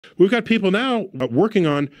We've got people now working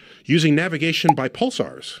on using navigation by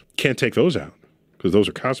pulsars. Can't take those out because those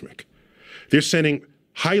are cosmic. They're sending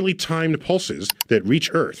highly timed pulses that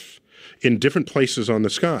reach Earth in different places on the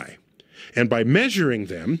sky. And by measuring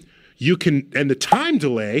them, you can, and the time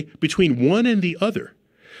delay between one and the other,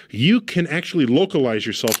 you can actually localize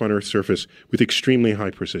yourself on Earth's surface with extremely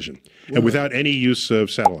high precision and without any use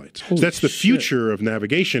of satellites. So that's the future of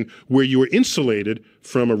navigation, where you are insulated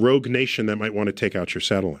from a rogue nation that might want to take out your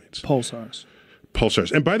satellites. Pulsars.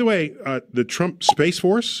 Pulsars. And by the way, the Trump Space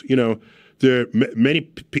Force, you know, there are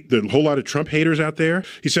a whole lot of Trump haters out there.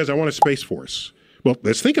 He says, I want a Space Force. Well,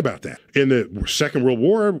 let's think about that. In the Second World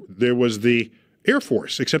War, there was the Air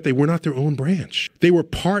Force, except they were not their own branch. They were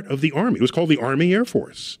part of the Army. It was called the Army Air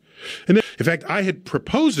Force. And then, in fact, I had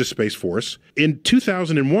proposed a Space Force in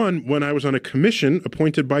 2001 when I was on a commission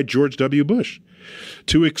appointed by George W. Bush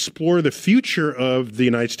to explore the future of the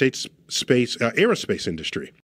United States aerospace industry.